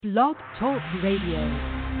Blog Talk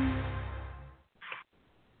Radio.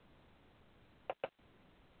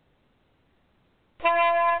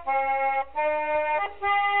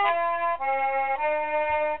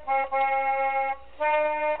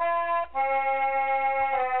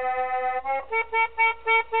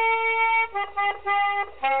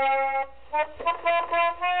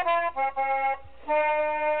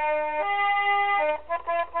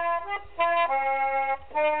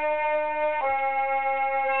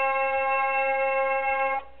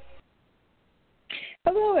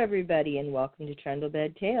 Everybody, and welcome to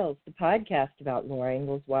Trundlebed Tales, the podcast about Laura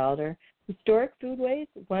Ingalls Wilder, historic foodways,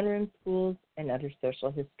 one-room schools, and other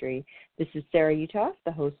social history. This is Sarah Uthoff,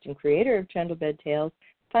 the host and creator of Trundlebed Tales.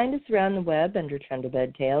 Find us around the web under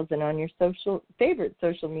Trundlebed Tales and on your favorite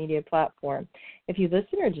social media platform. If you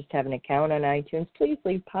listen or just have an account on iTunes, please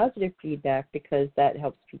leave positive feedback because that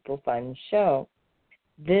helps people find the show.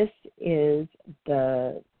 This is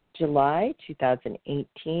the July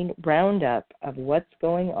 2018 roundup of what's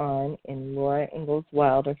going on in Laura Ingalls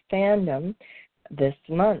Wilder fandom this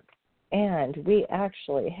month. And we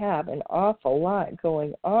actually have an awful lot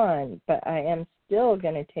going on, but I am still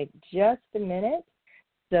going to take just a minute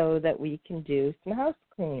so that we can do some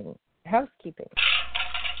housekeeping.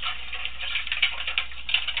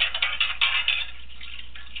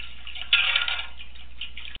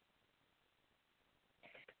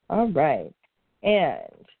 All right.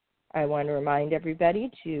 And I want to remind everybody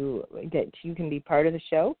that you can be part of the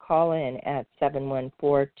show. Call in at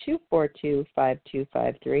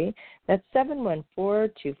 714-242-5253. That's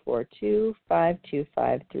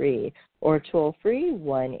 714-242-5253. Or toll-free,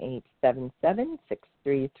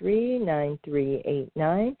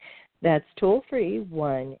 1-877-633-9389. That's toll-free,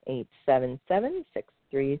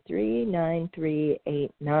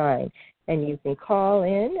 1-877-633-9389. And you can call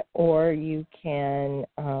in, or you can,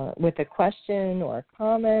 with a question or a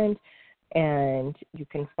comment, and you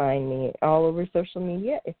can find me all over social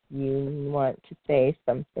media if you want to say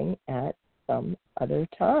something at some other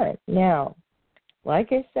time. Now,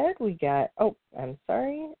 like I said, I'm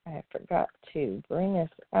sorry, I forgot to bring us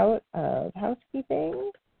out of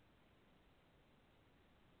housekeeping.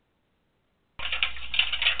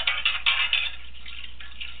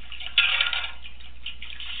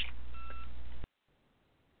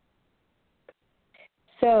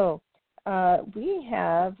 So we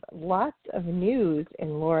have lots of news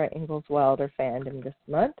in Laura Ingalls Wilder fandom this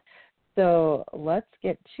month, so let's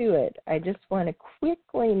get to it. I just want to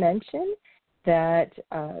quickly mention that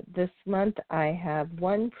this month I have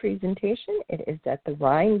one presentation. It is at the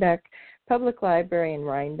Rhinebeck Public Library in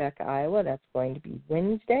Rhinebeck, Iowa. That's going to be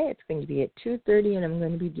Wednesday. It's going to be at 2:30, and I'm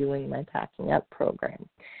going to be doing my Packing Up program.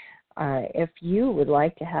 If you would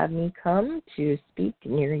like to have me come to speak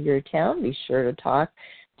near your town, be sure to talk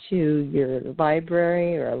to your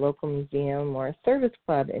library or a local museum or a service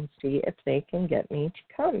club and see if they can get me to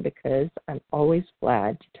come, because I'm always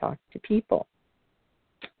glad to talk to people.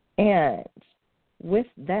 And with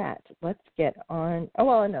that, let's get on.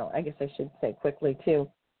 I guess I should say quickly, too,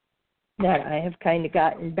 that I have kind of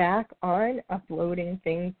gotten back on uploading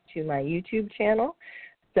things to my YouTube channel.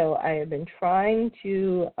 So I have been trying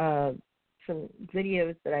to some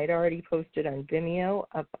videos that I'd already posted on Vimeo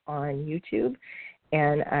up on YouTube,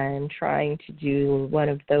 and I'm trying to do one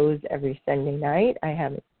of those every Sunday night. I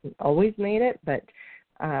haven't always made it, but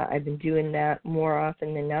I've been doing that more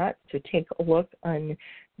often than not. So take a look on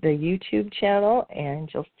the YouTube channel, and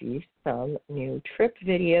you'll see some new trip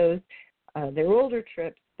videos. They're older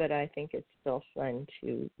trips, but I think it's still fun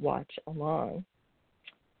to watch along.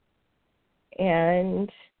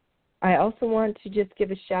 And I also want to just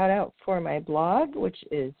give a shout-out for my blog, which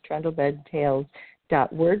is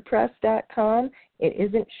trundlebedtales.wordpress.com. It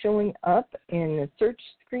isn't showing up in the search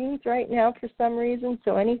screens right now for some reason,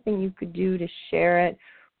 so anything you could do to share it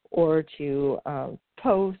or to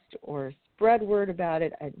post or spread word about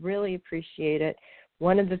it, I'd really appreciate it.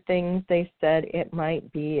 One of the things they said it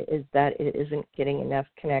might be is that it isn't getting enough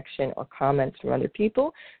connection or comments from other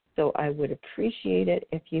people, so I would appreciate it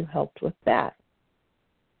if you helped with that.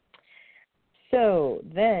 So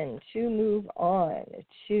then to move on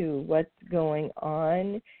to what's going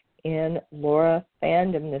on in Laura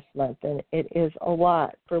fandom this month, and it is a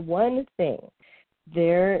lot. For one thing,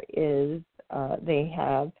 they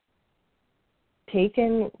have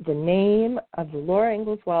taken the name of the Laura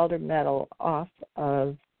Ingalls Wilder Medal off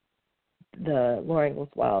of the Laura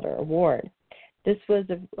Ingalls Wilder Award. This was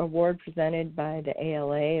an award presented by the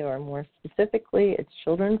ALA, or more specifically, its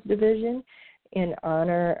Children's Division, in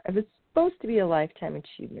honor of, it's supposed to be a Lifetime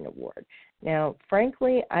Achievement Award. Now,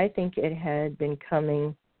 frankly, I think it had been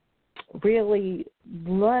coming really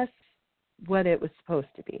less what it was supposed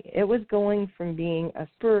to be. It was going from being a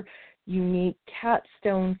super unique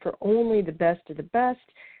capstone for only the best of the best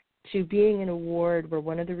to being an award where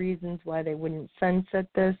one of the reasons why they wouldn't sunset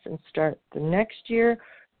this and start the next year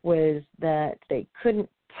was that they couldn't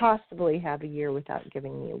possibly have a year without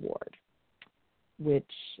giving the award, which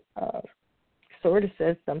sort of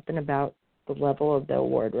says something about the level of the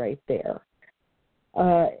award right there.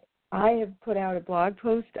 I have put out a blog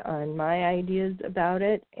post on my ideas about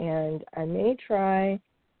it, and I may try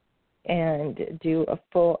and do a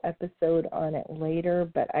full episode on it later,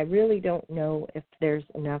 but I really don't know if there's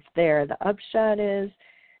enough there. The upshot is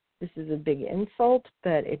this is a big insult,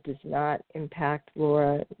 but it does not impact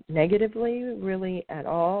Laura negatively really at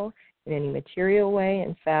all in any material way.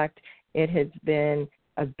 In fact, it has been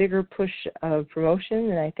a bigger push of promotion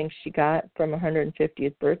than I think she got from her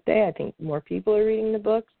 150th birthday. I think more people are reading the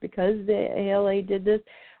books because the ALA did this,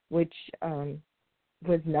 which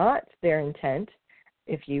was not their intent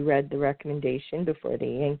if you read the recommendation before they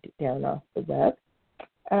yanked it down off the web.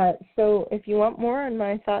 So if you want more on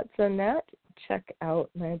my thoughts on that, check out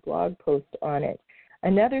my blog post on it.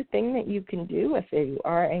 Another thing that you can do if you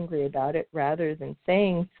are angry about it, rather than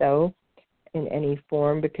saying so in any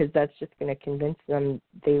form, because that's just going to convince them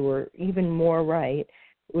they were even more right,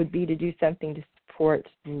 would be to do something to support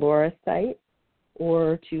the Laura site,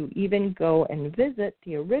 or to even go and visit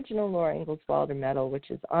the original Laura Ingalls Wilder medal,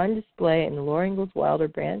 which is on display in the Laura Ingalls Wilder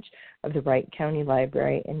branch of the Wright County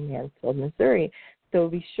Library in Mansfield, Missouri. So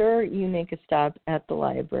be sure you make a stop at the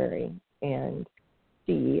library and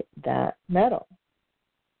see that medal.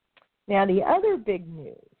 Now, the other big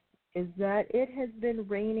news is that it has been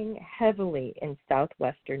raining heavily in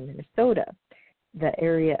southwestern Minnesota, the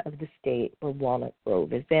area of the state where Walnut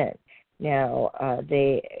Grove is in. Now,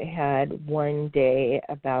 they had one day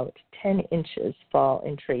about 10 inches fall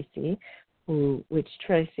in Tracy, which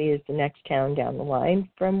Tracy is the next town down the line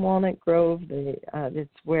from Walnut Grove. It's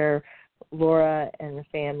where Laura and the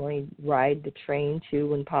family ride the train to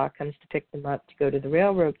when Pa comes to pick them up to go to the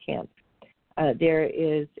railroad camp. There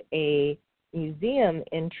is a museum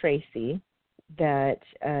in Tracy that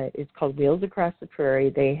is called Wheels Across the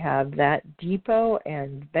Prairie. They have that depot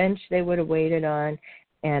and bench they would have waited on,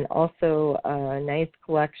 and also a nice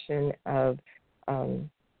collection of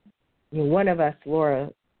one of us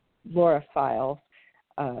Laura files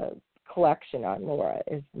collection on Laura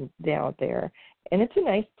is down there, and it's a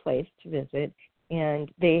nice place to visit.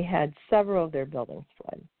 And they had several of their buildings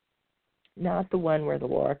flood, not the one where the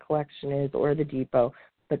Laura collection is or the depot,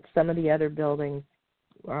 but some of the other buildings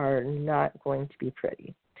are not going to be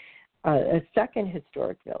pretty. A second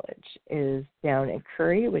historic village is down in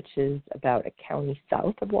Curry, which is about a county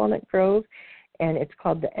south of Walnut Grove, and it's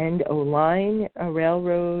called the End O Line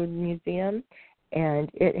Railroad Museum, and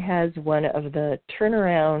it has one of the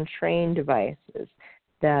turnaround train devices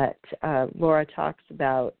that Laura talks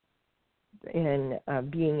about in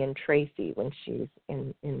being in Tracy when she's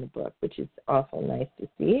in the book, which is also nice to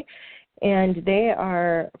see. And they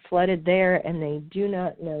are flooded there, and they do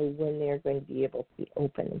not know when they are going to be able to be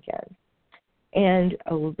open again. And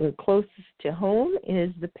the closest to home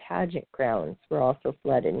is the pageant grounds were also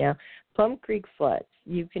flooded. Now, Plum Creek floods.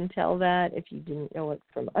 You can tell that if you didn't know it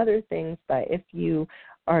from other things, but if you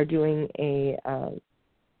are doing a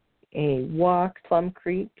walk, Plum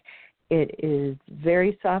Creek, it is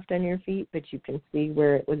very soft on your feet, but you can see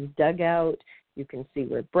where it was dug out. You can see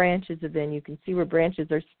where branches have been. You can see where branches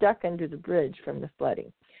are stuck under the bridge from the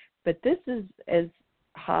flooding. But this is as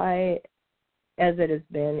high as it has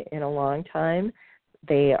been in a long time.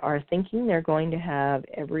 They are thinking they're going to have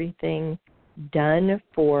everything done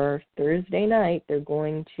for Thursday night. They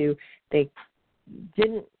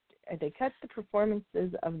cut the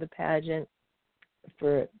performances of the pageant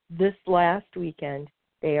for this last weekend.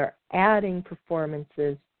 They are adding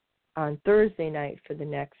performances on Thursday night for the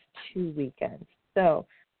next 2 weekends. So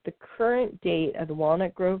the current date of the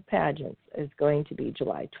Walnut Grove pageants is going to be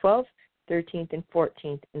July 12th, 13th, and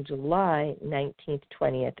 14th, and July 19th,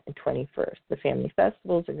 20th, and 21st. The family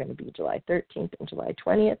festivals are going to be July 13th and July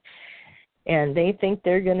 20th, and they think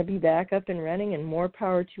they're going to be back up and running, and more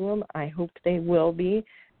power to them. I hope they will be.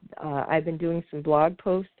 I've been doing some blog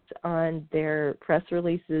posts on their press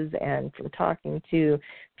releases and from talking to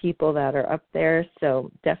people that are up there, so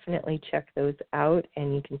definitely check those out,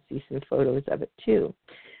 and you can see some photos of it too.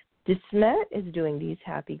 DeSmet is doing These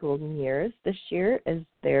Happy Golden Years this year as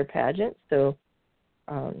their pageant, so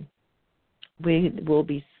we will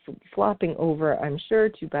be flopping over, I'm sure,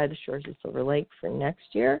 to By the Shores of Silver Lake for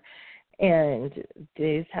next year. And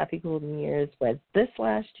These Happy Golden Years was this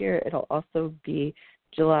last year. It'll also be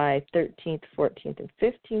July 13th, 14th, and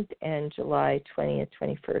 15th, and July 20th,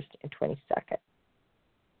 21st, and 22nd.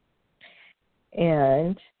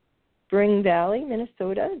 And Spring Valley,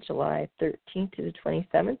 Minnesota, July 13th to the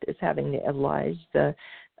 27th, is having the Elijah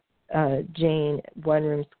Jane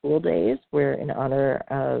one-room school days, where in honor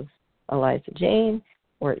of Eliza Jane,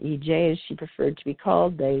 or EJ as she preferred to be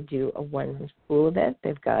called, they do a one-room school event.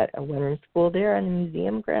 They've got a one-room school there on the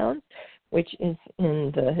museum grounds, which is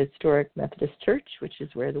in the historic Methodist Church, which is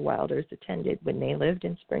where the Wilders attended when they lived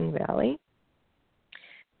in Spring Valley.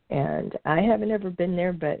 And I haven't ever been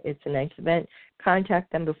there, but it's a nice event.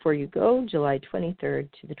 Contact them before you go, July 23rd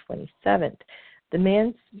to the 27th. The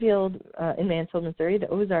Mansfield, in Mansfield, Missouri, the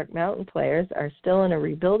Ozark Mountain Players are still in a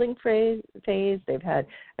rebuilding phase. They've had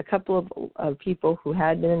a couple of people who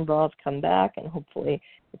had been involved come back, and hopefully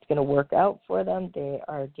it's going to work out for them. They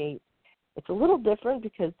are dates. It's a little different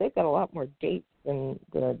because they've got a lot more dates than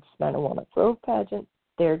the DeSmet and Walnut Grove pageant.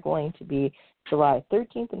 They're going to be July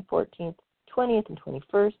 13th and 14th, 20th and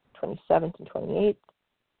 21st, 27th and 28th.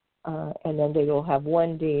 And then they will have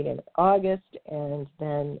one date in August and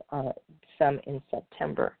then some in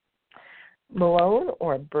September. Malone,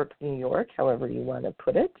 or Burke, New York, however you want to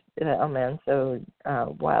put it, the Almanzo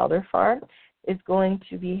Wilder Farm, is going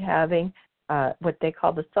to be having what they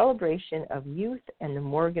call the Celebration of Youth and the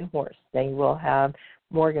Morgan Horse. They will have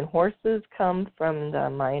Morgan horses come from the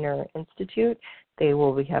Minor Institute. They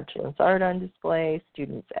will have children's art on display,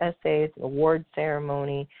 students' essays, an award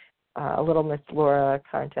ceremony, a Little Miss Laura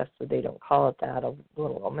contest, so they don't call it that, a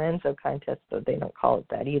Little Almanzo contest, so they don't call it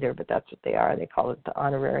that either, but that's what they are. They call it the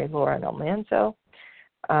Honorary Laura and Almanzo.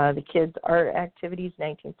 The kids' art activities,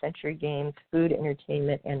 19th century games, food,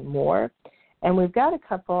 entertainment, and more. And we've got a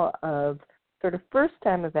couple of sort of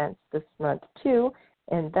first-time events this month, too,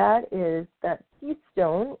 and that is that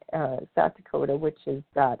Keystone, South Dakota, which has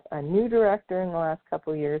got a new director in the last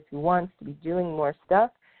couple of years who wants to be doing more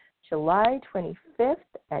stuff. July 25th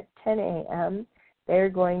at 10 a.m., they're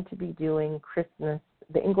going to be doing Christmas,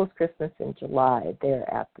 the Ingalls Christmas in July there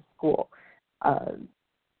at the school.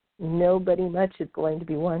 Nobody much is going to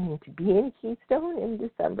be wanting to be in Keystone in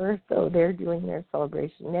December, so they're doing their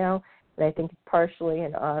celebration now. And I think it's partially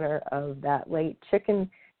in honor of that late chicken,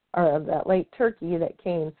 or of that late turkey that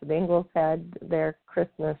came. So the Ingalls had their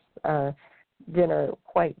Christmas dinner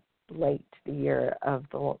quite late the year of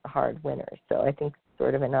the hard winter. So I think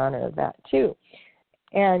sort of in honor of that too.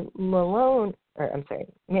 And Mansfield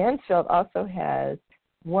also has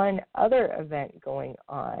one other event going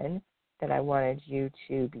on that I wanted you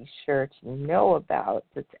to be sure to know about.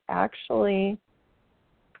 That's actually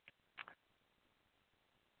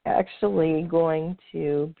going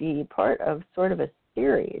to be part of sort of a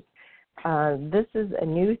series. This is a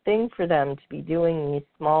new thing for them to be doing these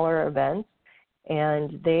smaller events,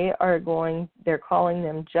 and they're calling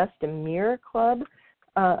them Just a Mirror Club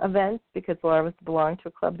events, because a lot of us belong to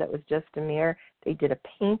a club that was Just a Mirror. They did a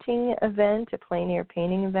painting event, a plein air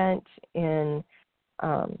painting event in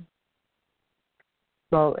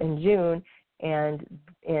June, and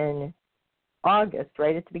in August,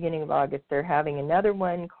 right at the beginning of August, they're having another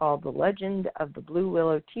one called The Legend of the Blue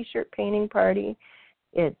Willow T-shirt painting party.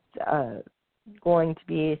 It's going to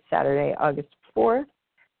be Saturday, August 4th,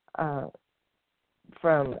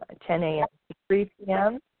 from 10 a.m. to 3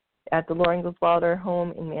 p.m. at the Laura Ingalls Wilder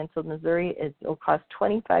home in Mansfield, Missouri. It'll cost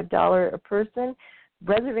 $25 a person.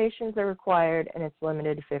 Reservations are required, and it's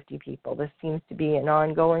limited to 50 people. This seems to be an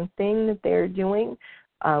ongoing thing that they're doing,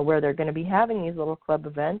 where they're going to be having these little club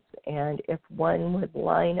events, and if one would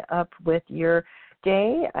line up with your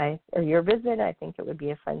day or your visit, I think it would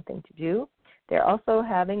be a fun thing to do. They're also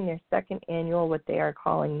having their second annual, what they are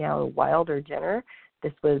calling now, Wilder Dinner.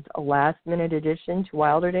 This was a last-minute addition to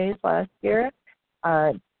Wilder Days last year.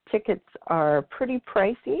 Tickets are pretty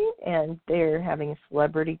pricey, and they're having a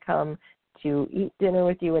celebrity come to eat dinner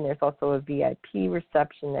with you, and there's also a VIP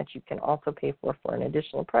reception that you can also pay for an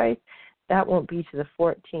additional price. That won't be to the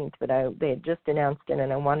 14th, but they had just announced it,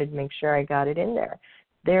 and I wanted to make sure I got it in there.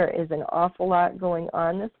 There is an awful lot going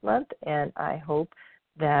on this month, and I hope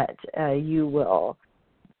that you will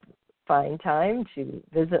find time to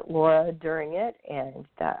visit Laura during it, and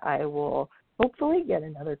that I will hopefully get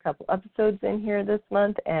another couple episodes in here this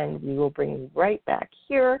month, and we will bring you right back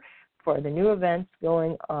here for the new events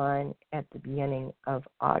going on at the beginning of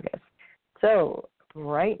August. So,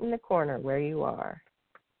 right in the corner where you are.